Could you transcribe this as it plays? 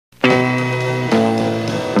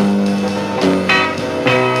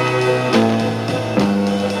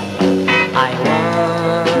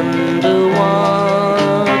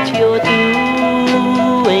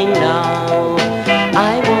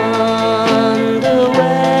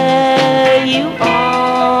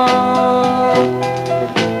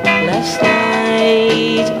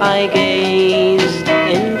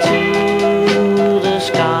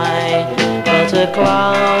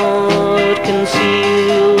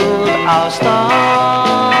our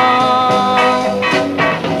start.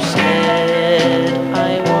 You said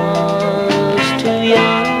I was too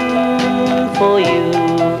young for you.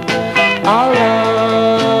 Our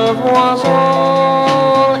love was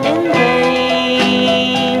all in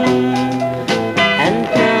vain, and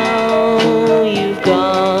now you've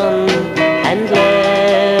gone and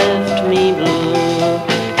left me blue,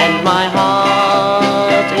 and my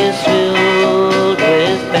heart is filled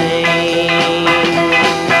with pain.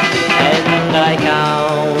 And I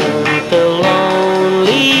count the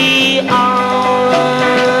lonely hours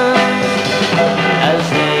as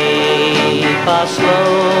they pass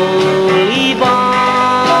slowly by.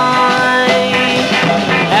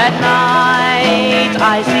 At night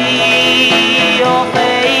I see